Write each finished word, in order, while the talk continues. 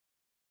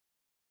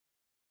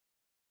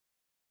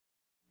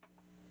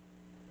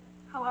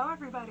Hello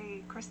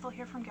everybody, Crystal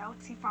here from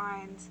Galaxy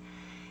Finds,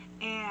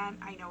 and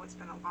I know it's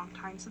been a long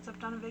time since I've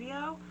done a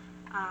video.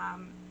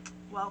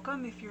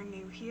 Welcome if you're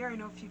new here. I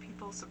know a few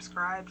people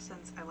subscribed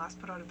since I last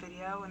put out a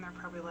video and they're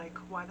probably like,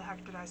 why the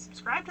heck did I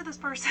subscribe to this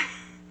person?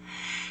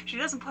 She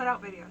doesn't put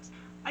out videos.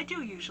 I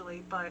do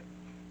usually, but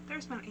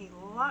there's been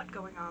a lot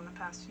going on the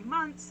past few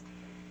months,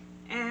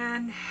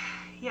 and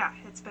yeah,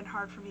 it's been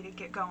hard for me to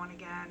get going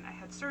again. I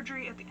had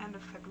surgery at the end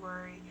of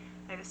February.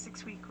 I had a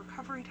 6-week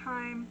recovery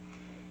time.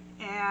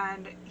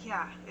 And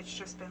yeah, it's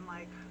just been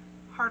like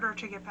harder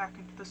to get back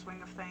into the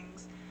swing of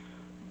things.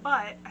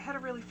 But I had a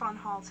really fun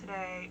haul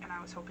today and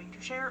I was hoping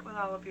to share it with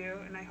all of you,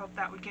 and I hope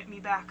that would get me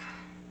back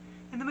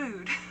in the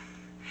mood.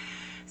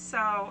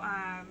 So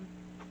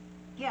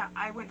yeah,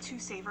 I went to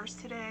Savers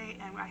today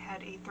and I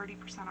had a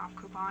 30% off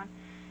coupon,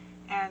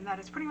 and that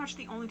is pretty much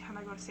the only time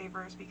I go to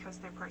Savers because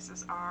their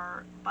prices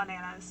are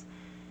bananas.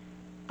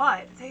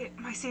 But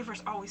my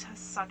Savers always has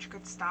such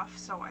good stuff,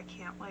 so I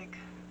can't like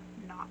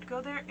not go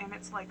there, and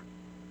it's like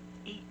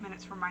 8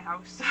 minutes from my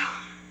house.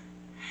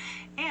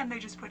 And they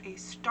just put a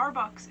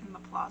Starbucks in the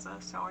plaza,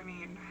 so I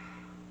mean,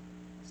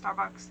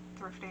 Starbucks,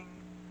 thrifting,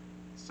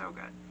 so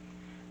good.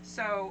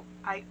 So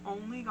I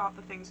only got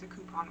the things the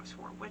coupon was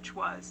for, which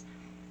was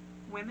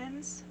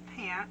women's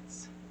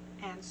pants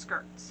and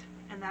skirts,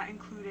 and that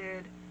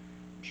included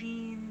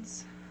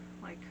jeans,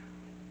 like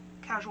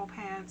casual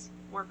pants,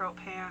 workout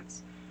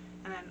pants,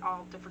 and then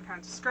all different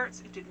kinds of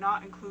skirts. It did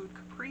not include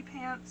capri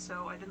pants,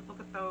 so I didn't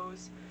look at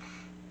those.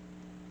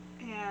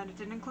 And it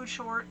didn't include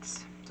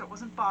shorts, so it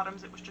wasn't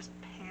bottoms, it was just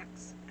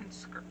pants and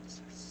skirts.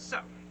 So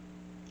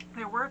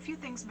there were a few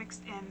things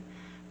mixed in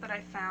that I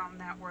found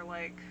that were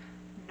like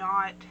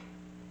not,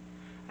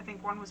 I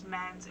think one was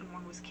men's and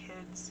one was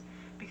kids,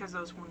 because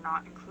those were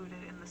not included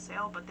in the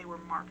sale, but they were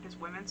marked as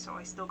women, so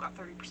I still got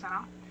 30%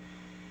 off.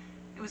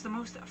 It was the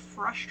most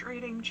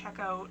frustrating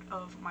checkout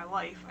of my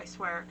life, I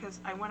swear, because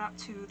I went up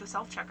to the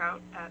self-checkout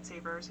at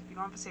Savers. If you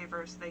don't have a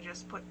Savers, they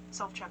just put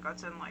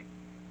self-checkouts in like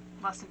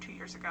less than 2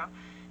 years ago.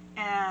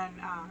 And,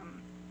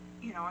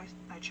 you know,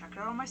 I checked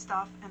out all my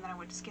stuff, and then I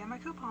went to scan my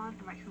coupon,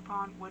 and my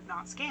coupon would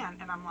not scan.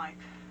 And I'm like,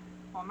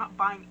 well, I'm not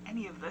buying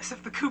any of this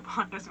if the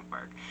coupon doesn't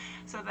work.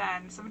 So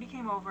then somebody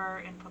came over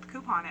and put the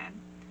coupon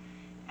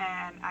in,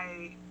 and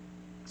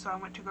so I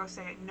went to go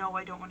say, no,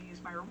 I don't want to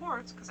use my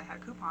rewards because I had a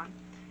coupon,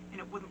 and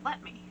it wouldn't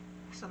let me.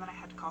 So then I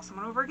had to call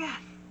someone over again,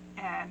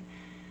 and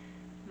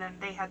then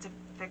they had to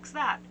fix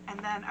that. And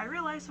then I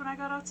realized when I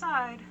got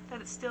outside that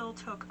it still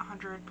took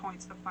 100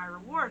 points of my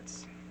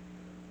rewards,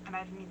 and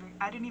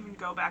I didn't even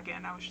go back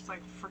in. I was just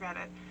like, forget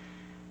it.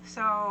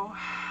 So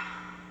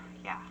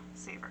yeah,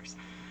 Savers.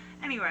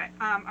 Anyway,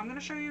 I'm going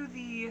to show you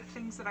the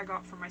things that I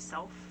got for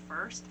myself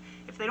first.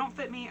 If they don't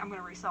fit me, I'm going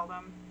to resell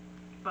them,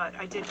 but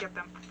I did get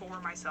them for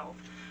myself.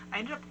 I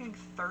ended up getting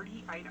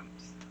 30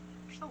 items,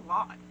 which is a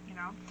lot, you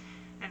know,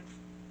 and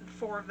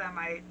 4 of them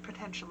I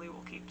potentially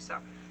will keep, so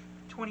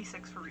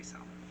 26 for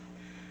resale.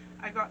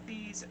 I got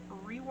these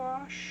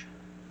Rewash,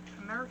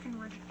 American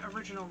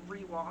Original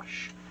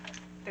Rewash.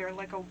 They're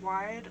like a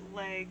wide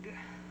leg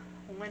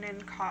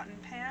linen cotton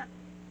pant.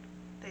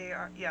 They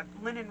are, yeah,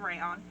 linen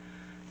rayon.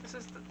 This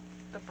is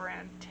the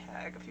brand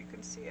tag, if you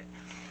can see it.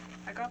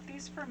 I got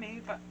these for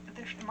me, but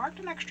they're marked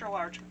an extra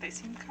large, but they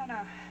seem kind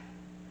of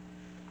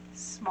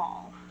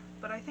small.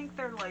 But I think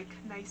they're like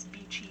nice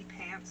beachy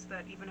pants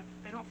that even if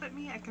they don't fit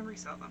me, I can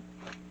resell them.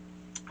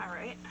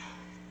 Alright.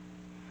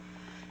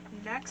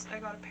 Next, I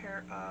got a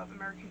pair of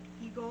American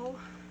Eagle.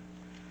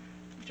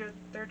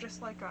 They're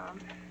just like a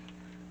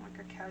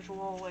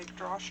casual like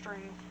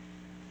drawstring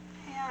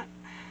pant.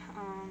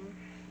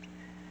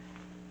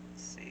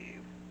 Let's see.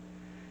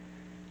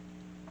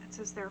 It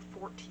says they're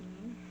 14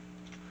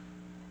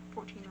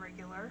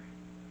 regular.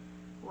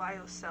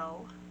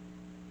 Lyocell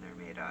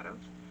they're made out of,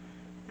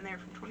 and they're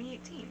from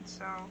 2018.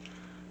 So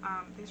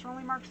these are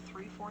only marked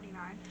 $3.49,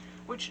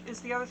 which is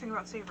the other thing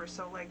about Savers.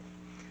 So like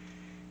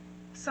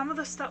some of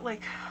the stuff,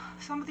 like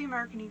some of the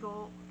American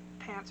Eagle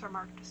pants are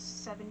marked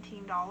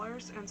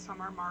 $17 and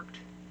some are marked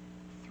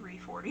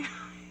 $3.49.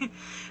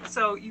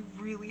 So you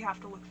really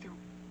have to look through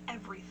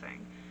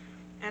everything.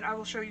 And I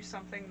will show you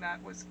something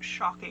that was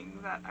shocking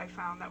that I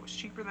found that was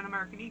cheaper than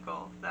American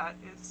Eagle, that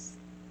is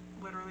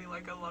literally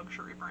like a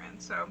luxury brand.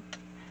 So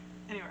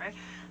anyway,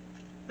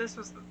 this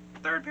was the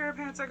 3rd pair of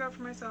pants I got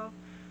for myself.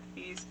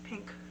 These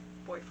pink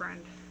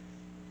boyfriend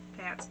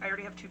pants. I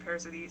already have 2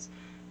 pairs of these,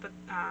 but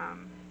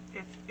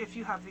if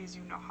you have these,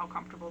 you know how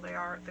comfortable they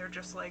are. They're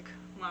just like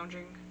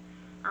lounging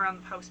around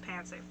the house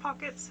pants. They have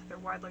pockets. They're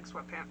wide leg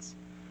sweatpants.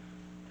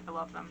 I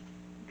love them.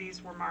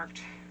 These were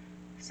marked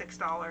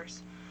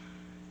 $6.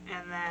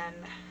 And then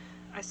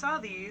I saw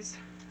these,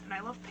 and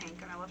I love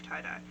pink and I love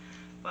tie-dye,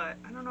 but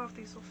I don't know if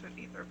these will fit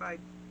either. By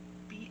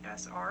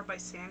BSR by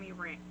Sammy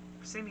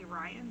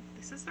Ryan.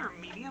 This is their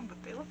medium,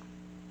 but they look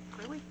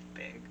really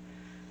big.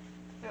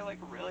 They're like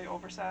really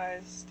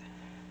oversized.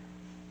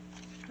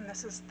 And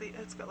this is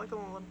it's got like a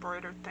little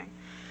embroidered thing.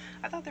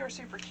 I thought they were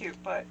super cute,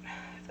 but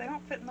if they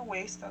don't fit in the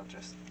waist, I'll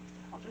just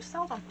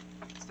sell them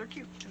because they're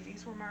cute. And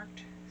these were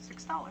marked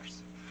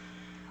 $6.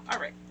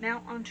 Alright,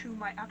 now onto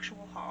my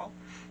actual haul.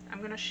 I'm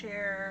going to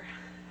share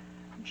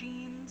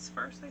jeans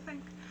first, I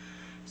think.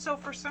 So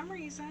for some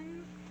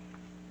reason,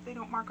 they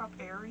don't mark up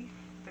Aerie,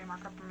 they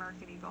mark up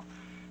American Eagle.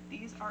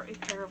 These are a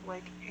pair of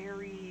like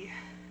Aerie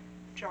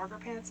jogger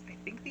pants. I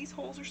think these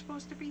holes are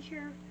supposed to be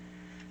here.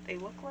 They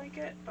look like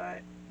it,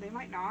 but they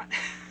might not.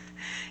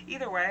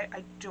 Either way,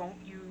 I don't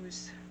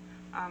use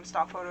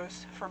stock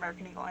photos for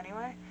American Eagle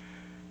anyway.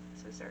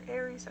 This is their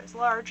Aerie, size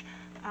large.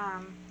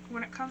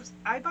 When it comes,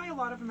 I buy a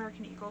lot of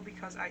American Eagle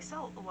because I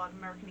sell a lot of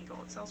American Eagle.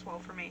 It sells well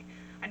for me.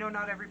 I know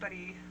not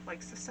everybody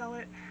likes to sell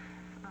it.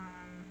 I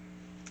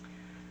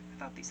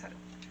thought these had it.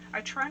 I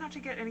try not to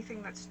get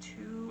anything that's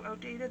too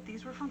outdated.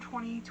 These were from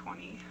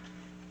 2020.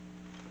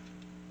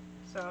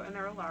 So, and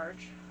they're a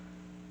large.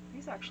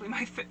 These actually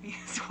might fit me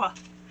as well.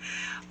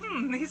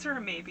 These are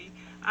a maybe.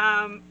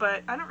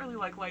 But I don't really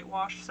like light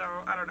wash, so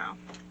I don't know.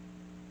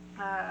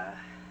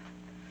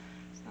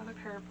 Another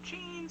pair of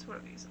jeans. What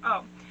are these?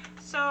 Oh,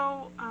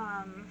 so,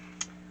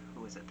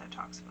 who is it that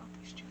talks about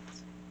these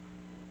jeans?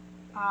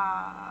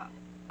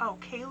 Oh,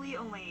 Kaylee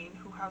Elaine,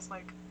 who has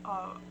like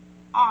a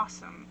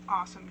awesome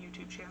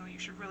YouTube channel. You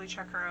should really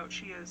check her out.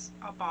 She is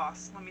a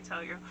boss, let me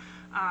tell you.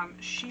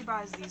 She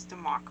buys these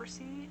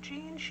Democracy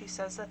jeans. She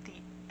says that the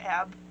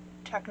ab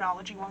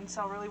technology ones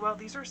sell really well.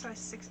 These are size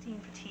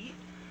 16 petite,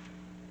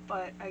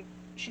 but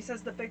she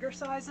says the bigger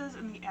sizes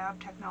and the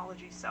ab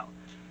technology sell.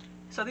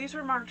 So these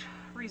were marked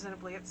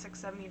reasonably at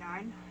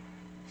 $6.79.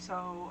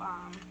 So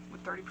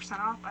with 30%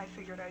 off, I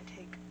figured I'd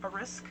take a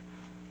risk.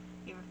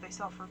 Even if they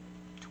sell for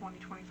 $20,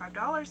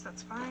 $25,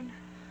 that's fine.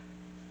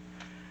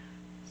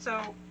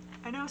 So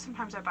I know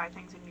sometimes I buy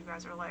things and you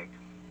guys are like,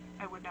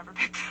 I would never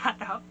pick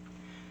that up.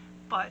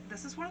 But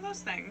this is one of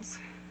those things.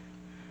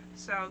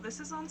 So this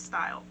is on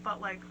style,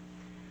 but like,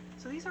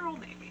 so these are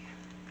Old Navy.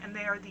 And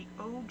they are the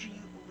OG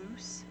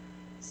Loose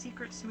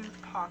Secret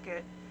Smooth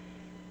Pocket.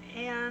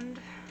 And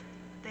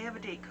they have a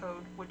date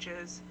code, which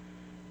is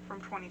from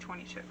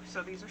 2022.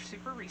 So these are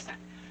super recent.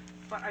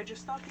 But I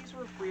just thought these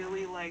were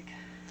really like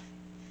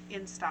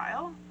in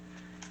style.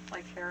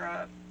 Like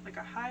they're like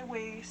a high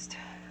waist,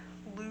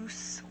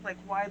 loose, like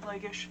wide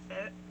leg-ish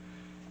fit.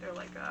 They're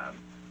like a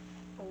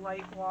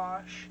light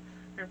wash.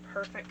 They're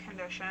perfect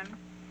condition.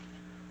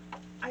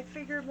 I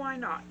figured why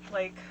not?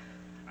 Like,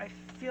 I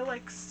feel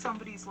like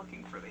somebody's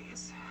looking for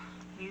these.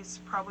 These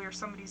probably are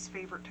somebody's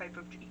favorite type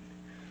of jean.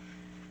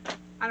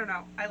 I don't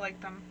know. I like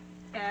them.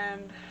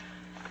 And,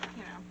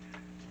 you know.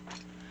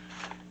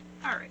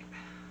 Alright.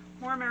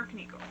 More American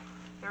Eagle.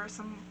 There's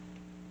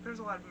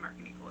a lot of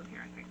American Eagle in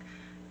here, I think.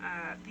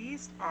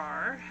 These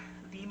are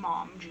the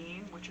mom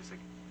jean, which is a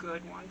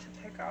good one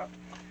to pick up.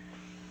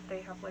 They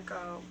have like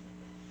a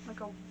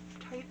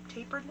tight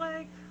tapered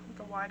leg,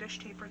 like a wide-ish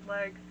tapered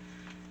leg.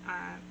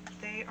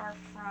 They are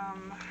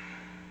from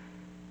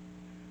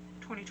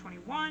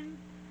 2021.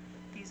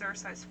 These are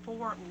size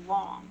 4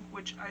 long,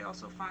 which I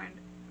also find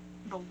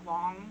the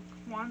long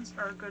ones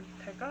are a good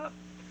pickup.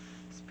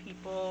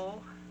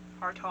 People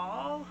are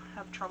tall,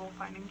 have trouble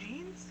finding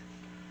jeans.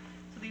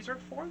 So these are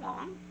 4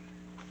 long.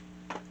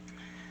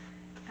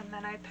 And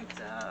then I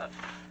picked up,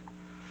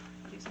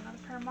 are these another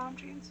pair of mom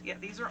jeans? Yeah,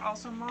 these are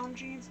also mom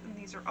jeans, and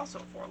these are also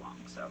 4 long.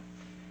 So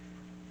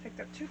picked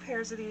up 2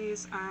 pairs of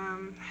these.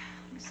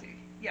 Let me see.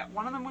 Yeah,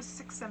 one of them was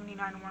 $6.79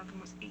 and one of them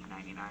was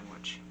 $8.99,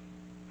 which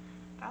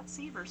that's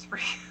Seavers for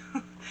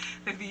you.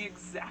 They're the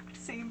exact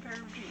same pair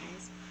of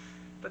jeans,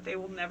 but they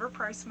will never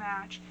price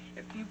match.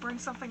 If you bring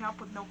something up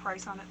with no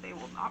price on it, they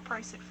will not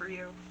price it for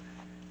you.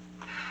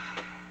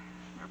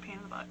 They're a pain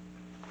in the butt.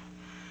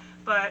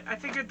 But I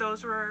figured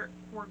those were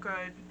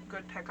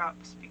good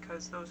pickups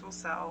because those will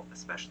sell,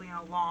 especially in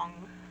a long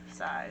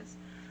size.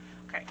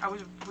 Okay, I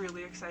was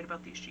really excited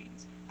about these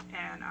jeans,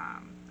 and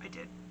I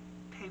did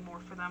pay more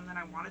for them than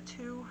I wanted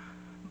to,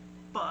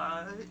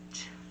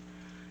 but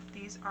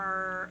these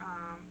are,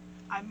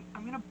 I'm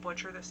gonna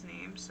butcher this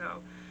name,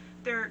 so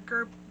they're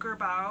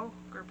Gerbau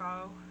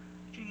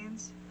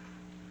jeans.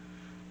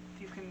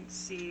 If you can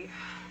see,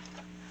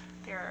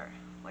 they're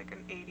like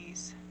an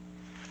 80s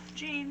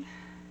jean.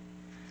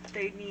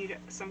 They need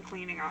some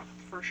cleaning up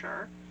for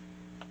sure,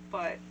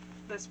 but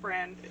this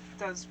brand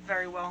does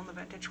very well in the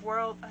vintage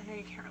world. I know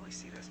you can't really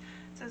see this.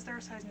 It says they're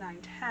a size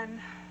 9-10.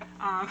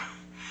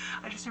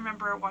 I just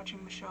remember watching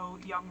the show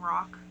Young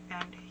Rock,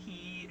 and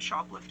he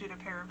shoplifted a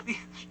pair of these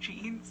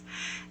jeans,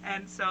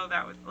 and so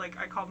that was like,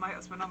 I called my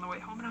husband on the way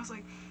home and I was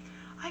like,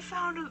 I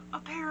found a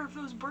pair of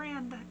those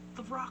brand that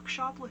The Rock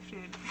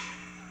shoplifted.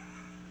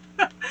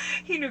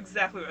 He knew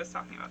exactly what I was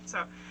talking about,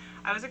 so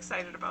I was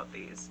excited about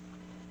these.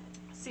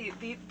 See,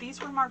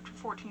 these were marked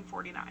for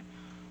 $14.49,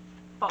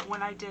 but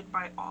when I did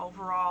my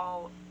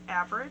overall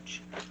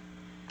average,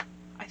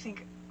 I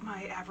think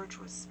my average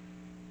was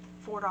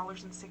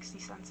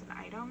 $4.60 an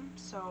item,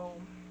 so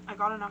I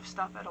got enough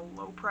stuff at a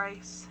low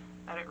price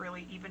that it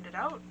really evened it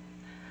out.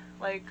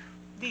 Like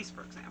these,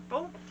 for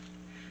example.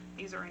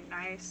 These are a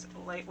nice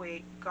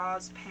lightweight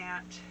gauze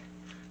pant.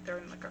 They're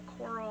in like a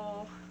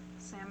coral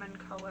salmon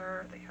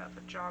color. They have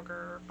a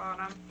jogger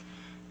bottom.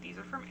 These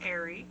are from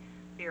Aerie.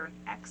 They are an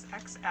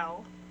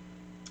XXL,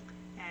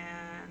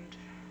 and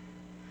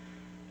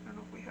I don't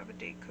know if we have a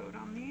date code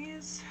on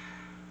these.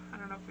 I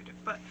don't know if we do,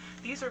 but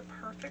these are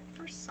perfect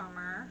for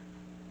summer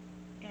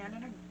and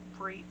in a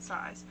great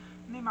size,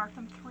 and they marked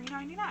them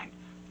 $3.99.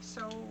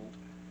 So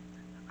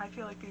I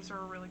feel like these are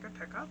a really good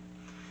pickup.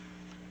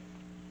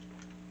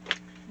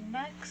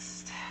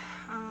 Next,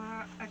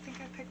 I think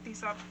I picked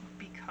these up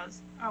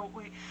because, oh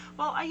wait,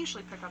 well, I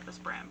usually pick up this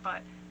brand,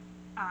 but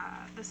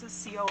this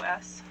is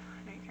COS.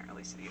 I know you can't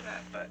really see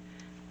that, but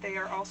they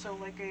are also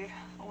like a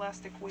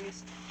elastic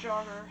waist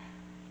jogger.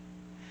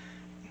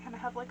 They kind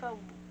of have like a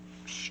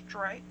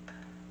stripe,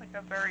 like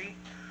a very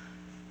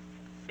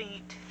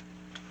faint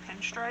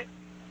pinstripe.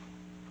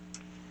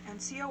 And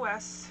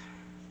COS,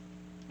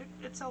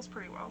 it sells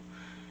pretty well.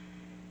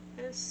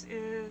 This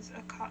is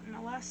a cotton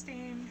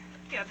elastane.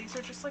 Yeah, these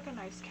are just like a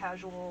nice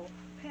casual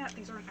pant.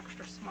 These aren't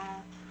extra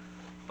small,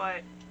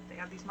 but they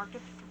have these marked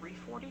at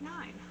 $3.49.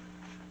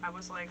 I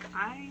was like,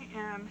 I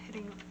am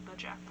hitting the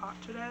jackpot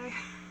today.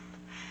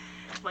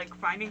 Like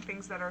finding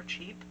things that are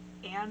cheap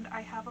and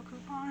I have a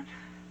coupon.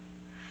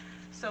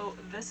 So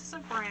this is a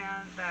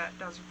brand that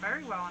does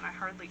very well and I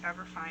hardly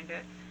ever find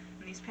it.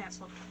 And these pants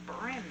look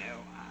brand new.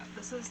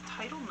 This is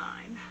Title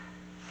IX.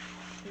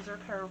 These are a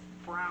pair of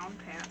brown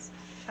pants.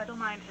 Title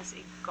IX is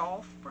a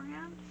golf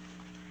brand.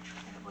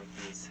 They have like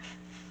these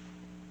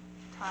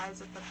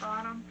ties at the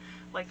bottom.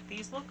 Like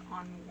these look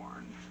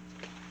unworn.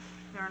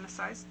 They're in a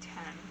size 10.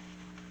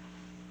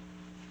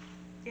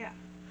 Yeah.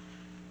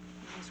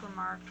 And these were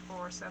marked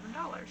for $7.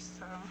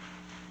 So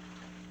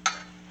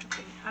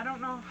okay, I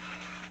don't know.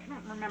 I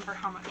don't remember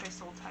how much I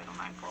sold Title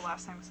IX for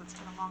last time because it's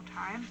been a long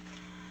time.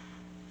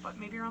 But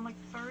maybe around like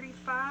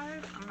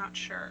 35. I'm not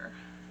sure.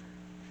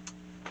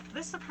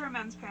 This is a pair of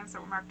men's pants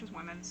that were marked as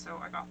women's, so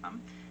I got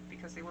them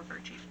because they were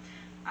very cheap.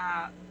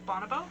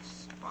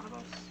 Bonobos,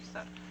 is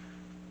that?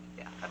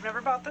 Yeah, I've never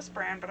bought this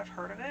brand, but I've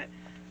heard of it.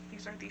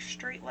 These are the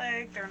straight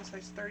leg. They're in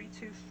size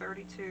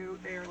 32.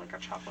 They are like a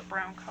chocolate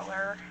brown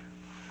color.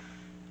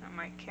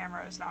 My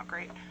camera is not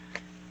great,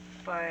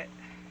 but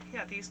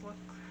yeah, these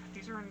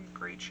are in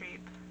great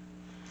shape.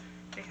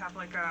 They have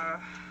like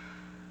a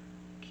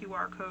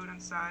QR code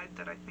inside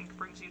that I think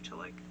brings you to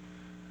like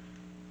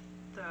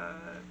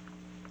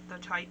the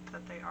type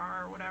that they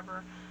are or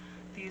whatever.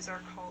 These are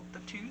called the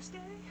Tuesday.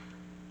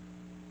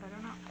 I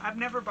don't know. I've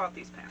never bought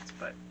these pants,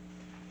 but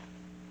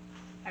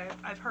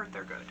I've heard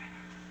they're good.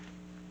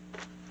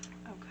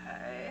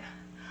 Okay.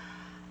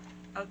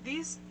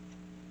 These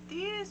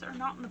are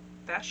not in the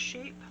best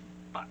shape,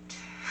 but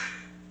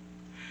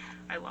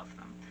I love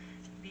them.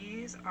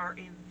 These are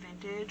a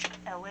vintage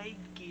LA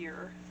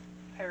Gear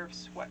pair of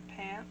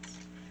sweatpants.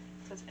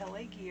 It says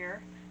LA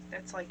Gear.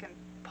 That's like in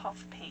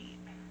puff paint.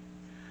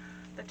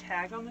 The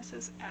tag on this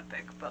is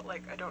epic, but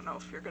like I don't know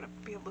if you're gonna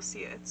be able to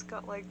see it. It's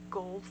got like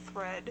gold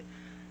thread.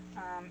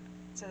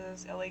 It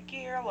says LA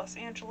Gear, Los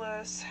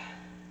Angeles,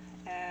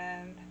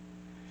 and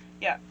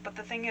yeah, but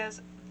the thing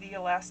is the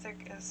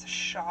elastic is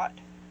shot,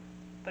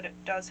 but it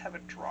does have a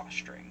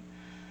drawstring.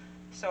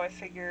 So I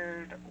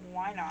figured,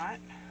 why not?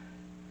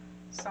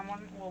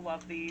 Someone will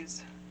love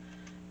these.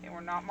 They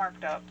were not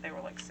marked up. They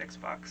were like $6.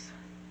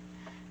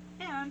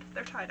 And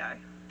they're tie-dye.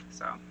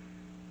 So,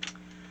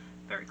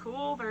 very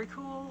cool, very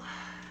cool.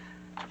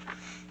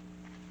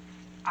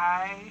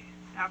 I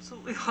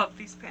absolutely love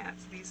these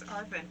pants. These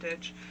are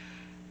vintage.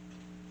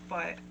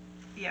 But,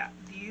 yeah,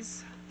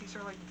 these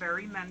are like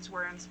very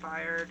menswear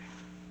inspired.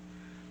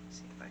 Let's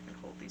see if I can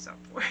hold these up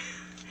for you.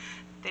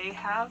 They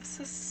have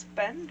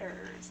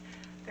suspenders.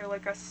 They're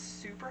like a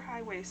super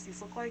high waist.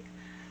 These look like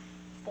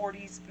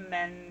 40s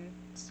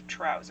men's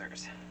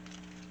trousers.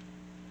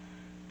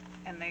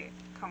 And they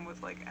come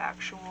with like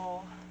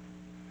actual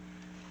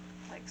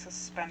like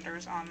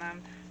suspenders on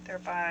them. They're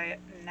by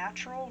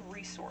Natural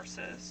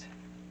Resources.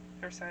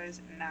 They're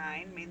size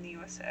 9, made in the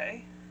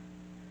USA.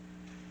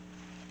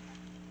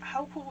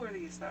 How cool are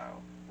these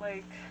though?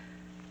 Like,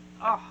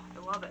 oh,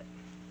 I love it.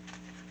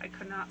 I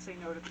could not say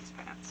no to these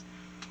pants.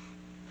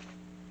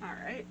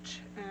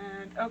 Alright,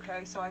 and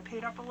okay, so I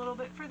paid up a little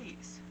bit for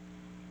these.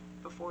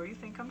 Before you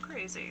think I'm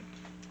crazy.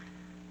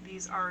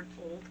 These are an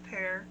old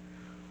pair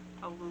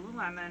of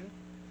Lululemon.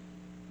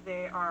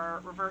 They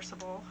are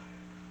reversible.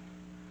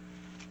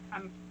 I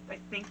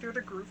think they're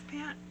the groove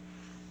pant,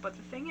 but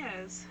the thing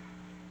is,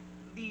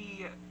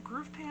 the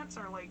groove pants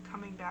are like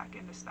coming back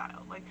into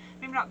style. Like,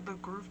 maybe not the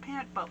groove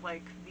pant, but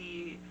like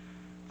the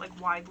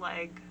wide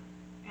leg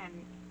and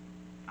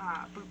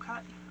boot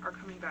cut are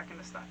coming back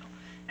into style.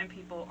 And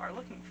people are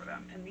looking for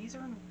them, and these are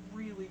in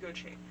really good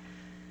shape.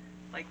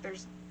 Like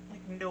there's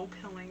like no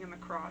pilling in the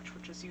crotch,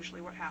 which is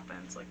usually what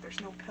happens. Like there's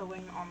no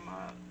pilling on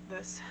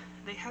this.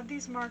 They had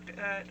these marked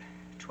at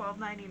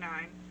 $12.99,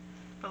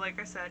 but like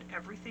I said,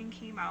 everything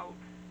came out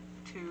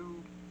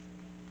to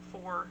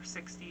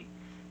 $4.60.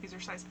 These are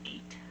size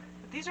 8.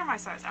 If these are my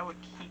size, I would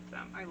keep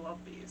them. I love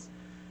these.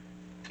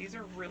 These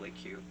are really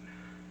cute,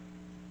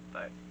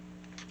 but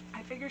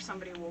I figure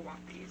somebody will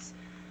want these.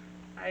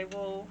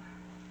 We'll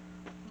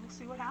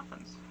see what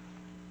happens.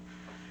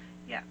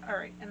 Yeah,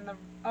 alright, and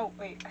oh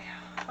wait,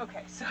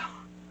 okay, so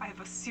I have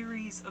a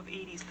series of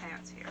 80s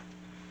pants here.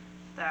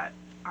 that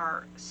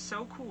are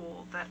so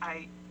cool that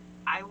I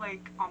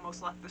like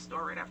almost left the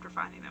store right after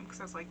finding them because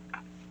I was like,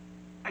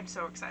 I'm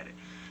so excited.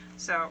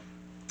 So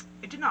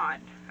I did not.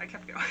 I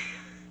kept going.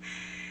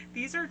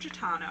 These are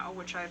Gitano,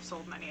 which I've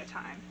sold many a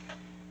time.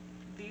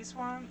 These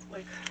ones,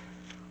 like,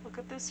 look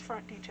at this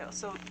front detail.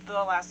 So the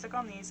elastic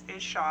on these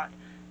is shot,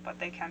 but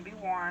they can be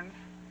worn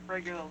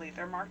regularly.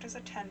 They're marked as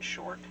a 10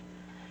 short,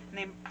 and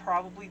they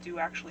probably do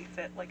actually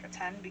fit like a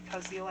 10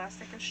 because the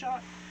elastic is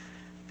shot.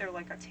 They're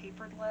like a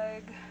tapered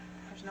leg.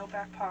 There's no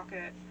back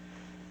pocket,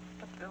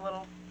 but there's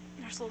little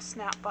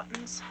snap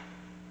buttons,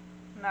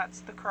 and that's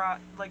the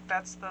crotch, like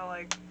that's the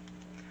I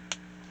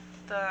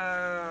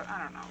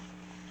don't know,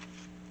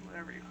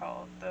 whatever you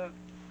call it.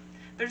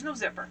 There's no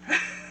zipper.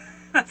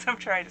 That's what I'm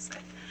trying to say.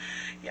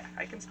 Yeah,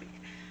 I can speak.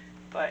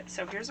 But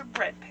so here's a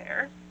red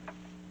pair.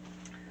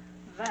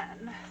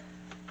 Then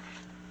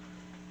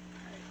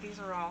these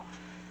are all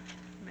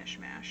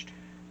mishmashed,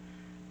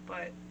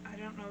 but I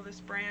don't know this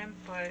brand,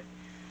 but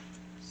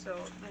so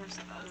there's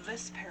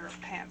this pair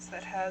of pants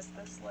that has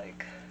this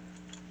like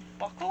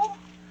buckle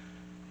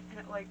and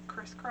it like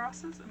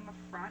crisscrosses in the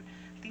front.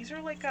 These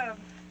are like a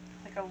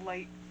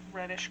light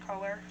reddish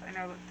color. I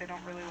know that they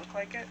don't really look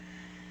like it.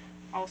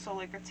 Also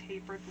like a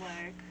tapered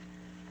leg.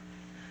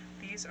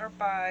 These are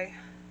by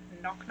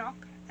Knock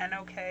Knock,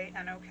 N-O-K,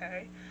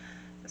 N-O-K.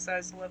 The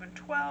size 11-12.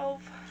 That's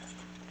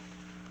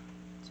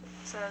what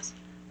it says.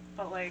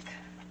 But like,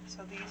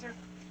 so these are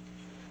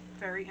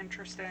very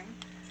interesting.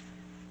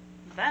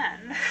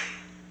 Then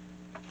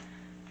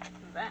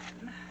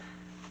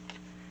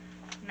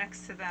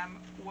next to them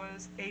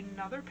was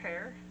another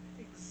pair,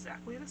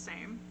 exactly the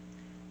same,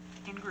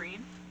 in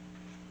green.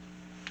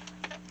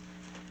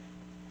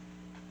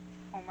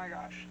 Oh my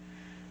gosh,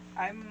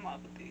 I'm in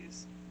love with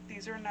these.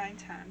 These are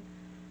 $9.10.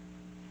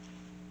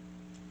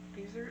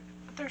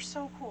 They're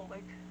so cool.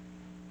 Like,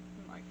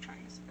 I'm like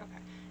trying to see.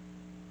 Okay,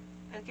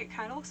 like it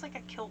kind of looks like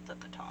a kilt at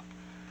the top,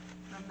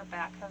 and then the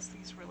back has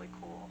these really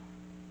cool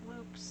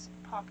loops,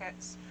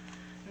 pockets,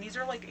 and these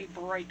are like a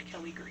bright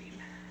Kelly green.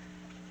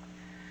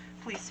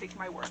 Please take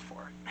my word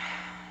for it.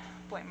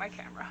 Blame my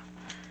camera.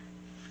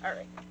 All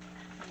right.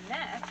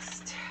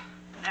 Next,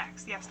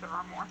 yes, there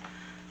are more.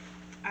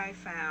 I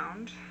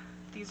found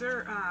these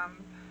are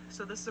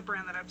so this is a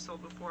brand that I've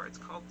sold before. It's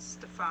called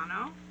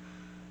Stefano.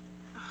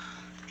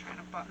 I'm trying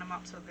to button them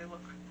up so they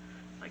look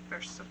like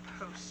they're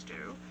supposed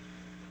to.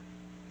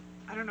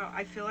 I don't know,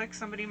 I feel like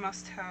somebody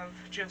must have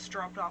just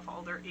dropped off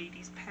all their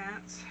 80s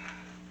pants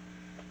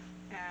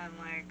and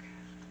like,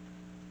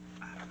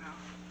 I don't know,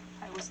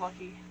 I was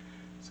lucky.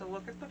 So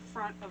look at the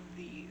front of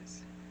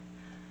these.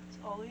 So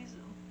all these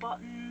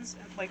buttons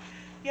and like,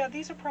 yeah,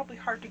 these are probably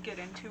hard to get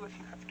into if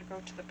you have to go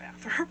to the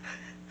bathroom,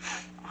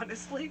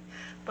 honestly.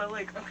 But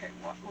like, okay,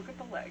 look at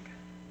the leg.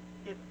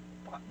 It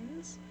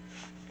buttons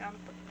down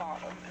at the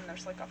bottom and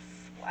there's like a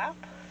flap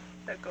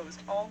that goes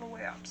all the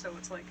way up. So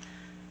it's like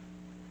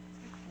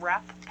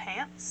wrap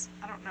pants.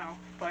 I don't know,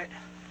 but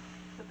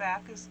the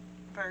back is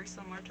very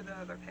similar to the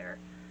other pair.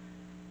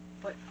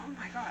 But oh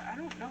my god, I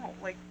don't know.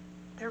 Like,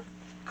 they're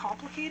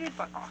complicated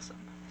but awesome.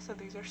 So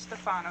these are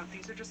Stefano.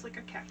 These are just like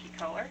a khaki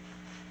color.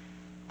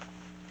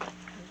 And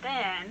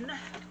then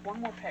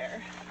one more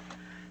pair.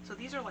 So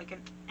these are like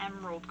an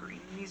emerald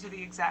green. These are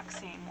the exact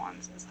same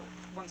ones as the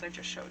ones I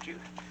just showed you.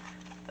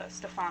 The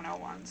Stefano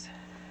ones,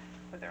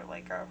 where they're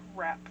like a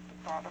wrap at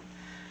the bottom.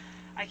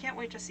 I can't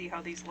wait to see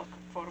how these look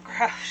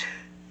photographed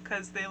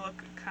because they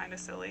look kind of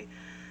silly.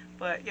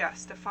 But yeah,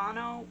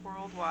 Stefano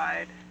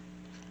worldwide.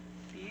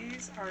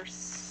 These are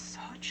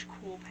such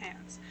cool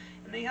pants.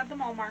 And they had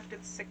them all marked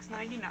at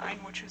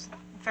 $6.99, which is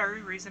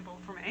very reasonable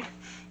for me.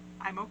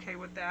 I'm okay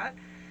with that.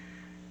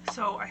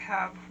 So I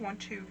have 1,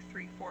 2,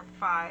 3, 4,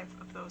 5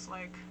 of those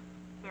like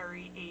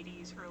very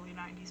 80s, early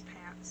 90s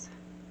pants.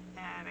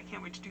 And I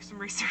can't wait to do some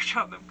research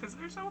on them because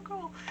they're so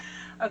cool.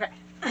 Okay,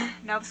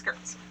 now the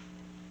skirts.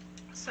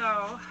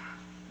 So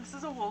this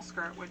is a wool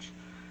skirt, which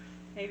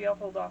maybe I'll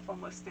hold off on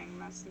listing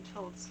this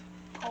until it's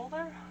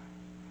colder.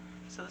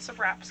 So this is a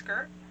wrap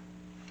skirt.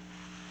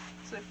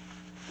 So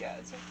yeah,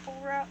 it's a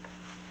full wrap.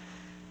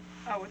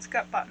 Oh, it's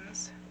got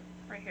buttons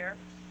right here.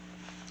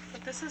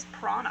 But this is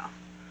Prana.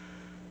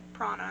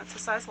 It's a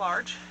size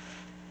large.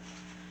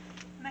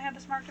 And they had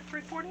this marked at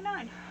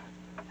 $3.49.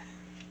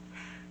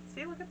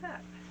 See, look at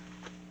that.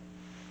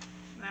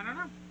 I don't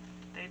know.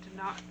 They did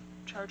not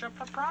charge up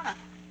for Prana.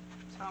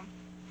 So,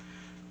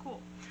 cool.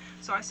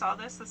 So I saw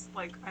this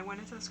like, I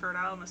went into the skirt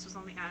aisle and this was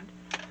on the end.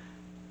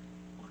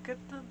 Look at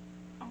the,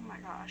 oh my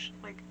gosh.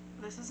 Like,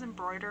 this is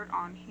embroidered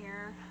on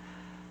here.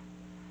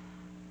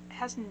 It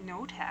has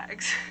no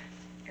tags.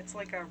 It's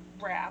like a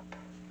wrap.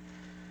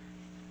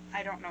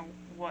 I don't know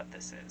what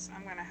this is.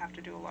 I'm gonna have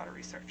to do a lot of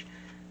research.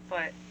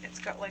 But it's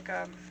got like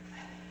a,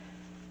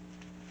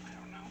 I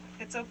don't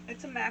know.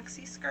 It's a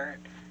maxi skirt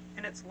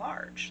and it's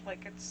large.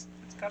 Like it's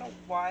got a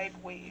wide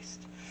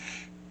waist.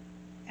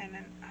 And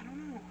then I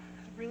don't know.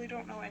 I really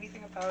don't know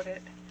anything about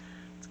it.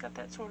 It's got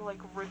that sort of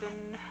like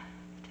ribbon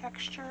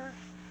texture.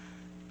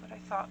 But I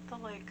thought the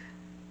like,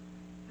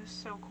 it was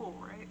so cool,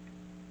 right?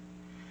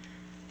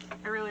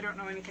 I really don't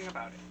know anything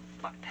about it.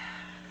 But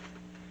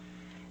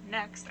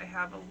next I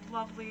have a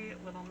lovely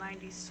little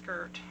 90s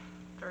skirt,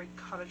 very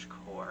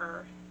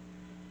cottagecore,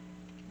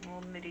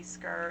 little midi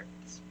skirt.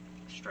 It's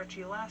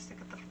stretchy elastic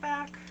at the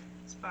back.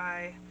 It's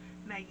by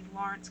Maggie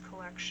Lawrence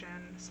collection,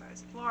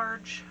 size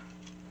large.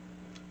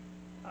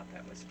 Thought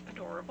that was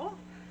adorable.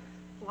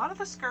 A lot of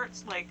the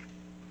skirts, like,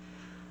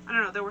 I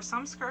don't know, there were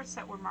some skirts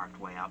that were marked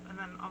way up, and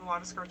then a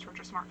lot of skirts were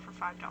just marked for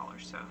 $5,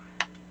 so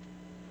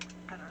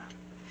I don't know.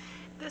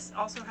 This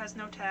also has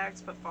no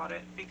tags, but bought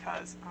it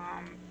because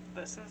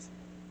this is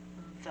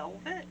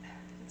velvet.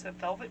 It's a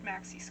velvet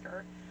maxi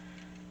skirt.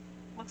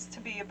 Looks to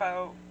be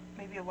about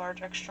maybe a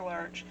large, extra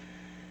large.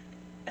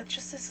 It's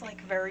just this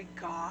like very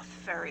goth,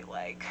 very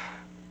like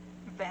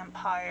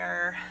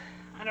vampire,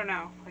 I don't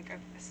know, like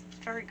it's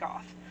very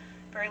goth,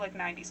 very like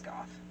 90s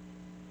goth.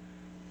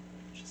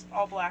 Just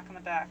all black on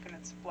the back, and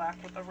it's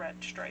black with a red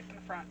stripe in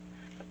the front.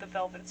 But the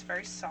velvet, it's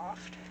very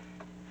soft.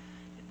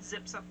 It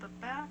zips up the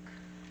back.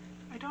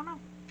 I don't know.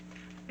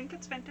 I think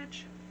it's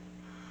vintage.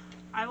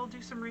 I will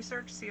do some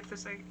research, see if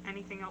there's like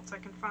anything else I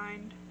can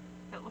find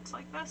that looks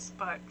like this,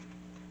 but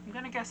I'm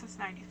gonna guess it's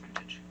 90s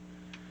vintage.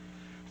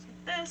 So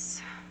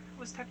this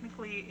was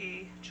technically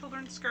a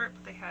children's skirt,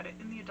 but they had it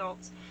in the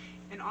adults.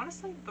 And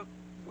honestly, the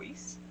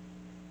waist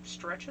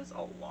stretches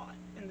a lot,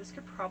 and this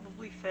could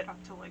probably fit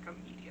up to like a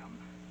medium.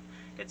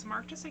 It's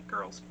marked as a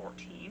girls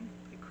 14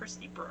 by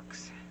Christy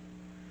Brooks.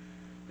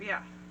 But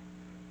yeah,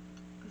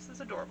 this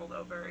is adorable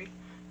though, very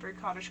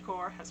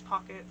cottagecore, has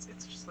pockets.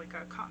 It's just like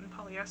a cotton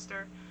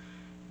polyester.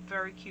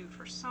 Very cute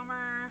for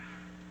summer.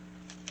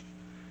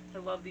 I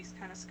love these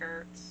kind of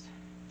skirts.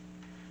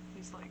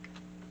 These like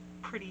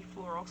pretty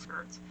floral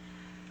skirts.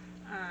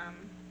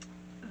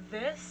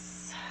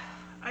 This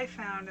I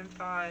found and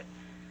thought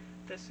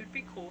this would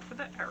be cool for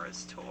the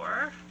Eras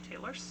tour.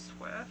 Taylor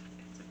Swift.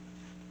 It's a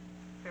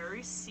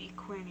very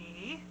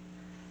sequiny.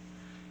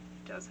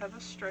 It does have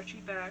a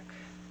stretchy back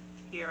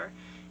here.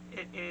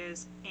 It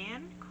is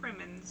Anne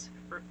Crimmins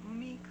for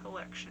Umi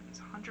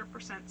Collections,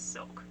 100%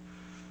 silk.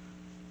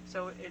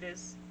 So it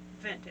is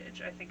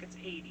vintage. I think it's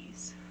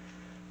 80s.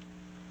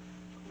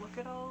 But look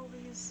at all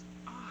these.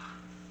 Oh,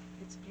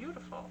 it's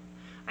beautiful.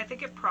 I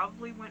think it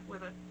probably went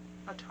with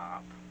a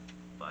top,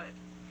 but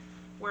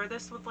wear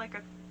this with like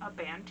a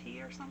band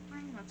tee or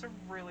something. That's a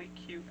really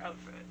cute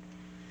outfit.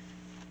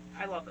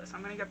 I love this.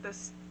 I'm going to get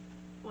this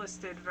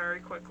listed very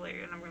quickly,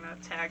 and I'm going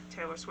to tag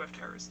Taylor Swift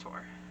Eras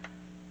Tour.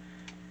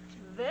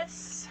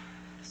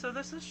 So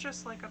this is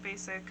just like a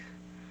basic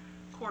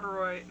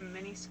corduroy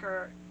mini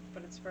skirt,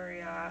 but it's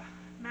very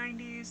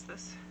 90s,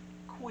 this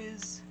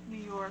Quiz New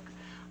York.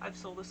 I've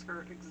sold a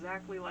skirt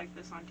exactly like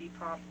this on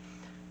Depop.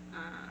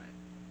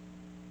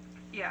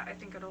 Yeah, I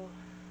think it'll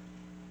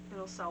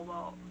sell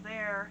well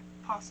there,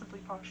 possibly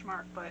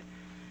Poshmark, but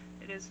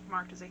it is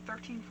marked as a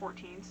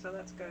 13-14, so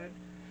that's good.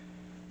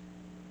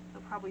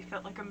 It'll probably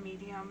fit like a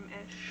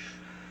medium-ish.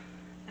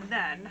 And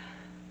then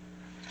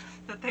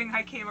the thing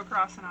I came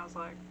across and I was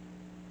like,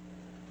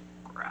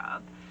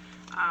 grab.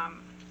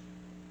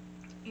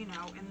 You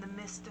know, in the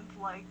midst of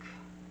like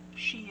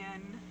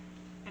Shein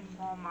and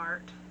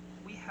Walmart,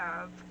 we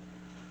have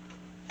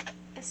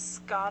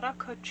Escada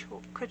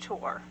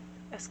Couture.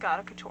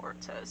 Escada Couture,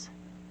 it says.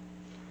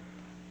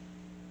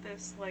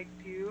 This like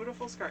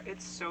beautiful skirt.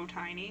 It's so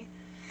tiny,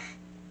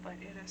 but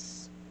it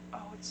is,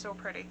 oh, it's so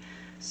pretty.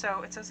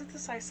 So it says it's a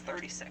size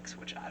 36,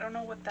 which I don't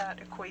know what that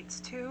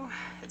equates to.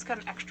 It's got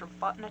an extra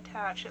button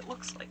attached. It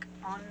looks like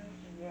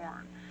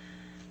unworn.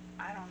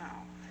 I don't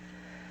know.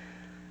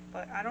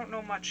 But I don't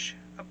know much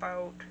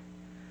about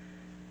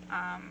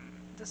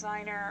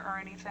designer or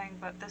anything,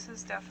 but this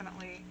is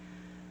definitely,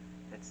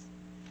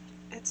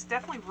 it's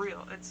definitely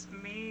real. It's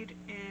made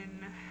in,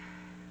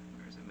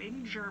 where is it? Made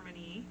in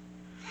Germany.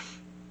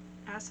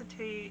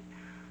 Acetate,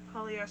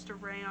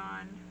 polyester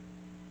rayon.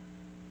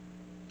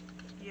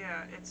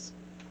 Yeah, it's,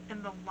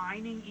 and the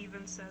lining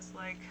even says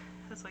like,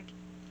 has like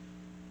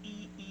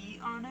EE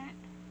on it.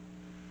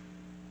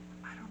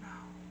 I don't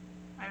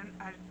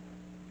know.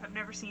 I've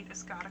never seen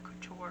Escada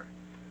Couture.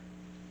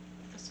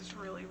 This is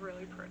really,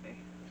 really pretty.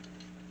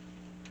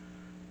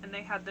 And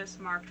they had this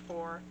marked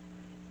for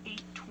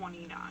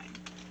 $8.29.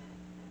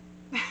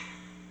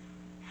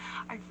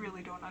 I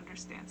really don't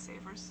understand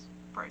Savers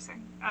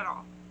pricing at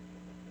all.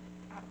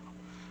 At all.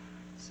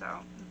 So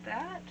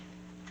that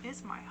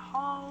is my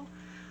haul.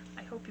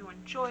 I hope you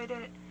enjoyed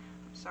it.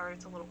 I'm sorry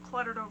it's a little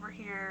cluttered over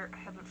here. I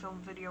haven't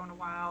filmed video in a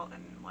while,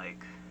 and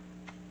like,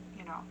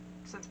 you know,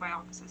 since my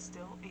office is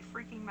still a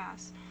freaking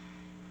mess,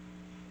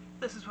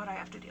 this is what I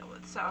have to deal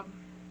with. So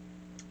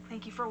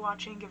thank you for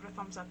watching. Give it a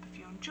thumbs up if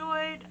you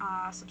enjoyed.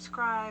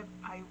 Subscribe.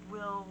 I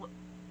will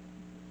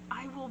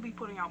be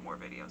putting out more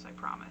videos, I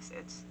promise.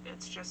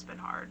 It's just been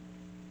hard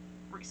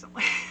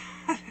recently.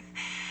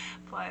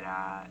 But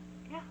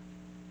yeah,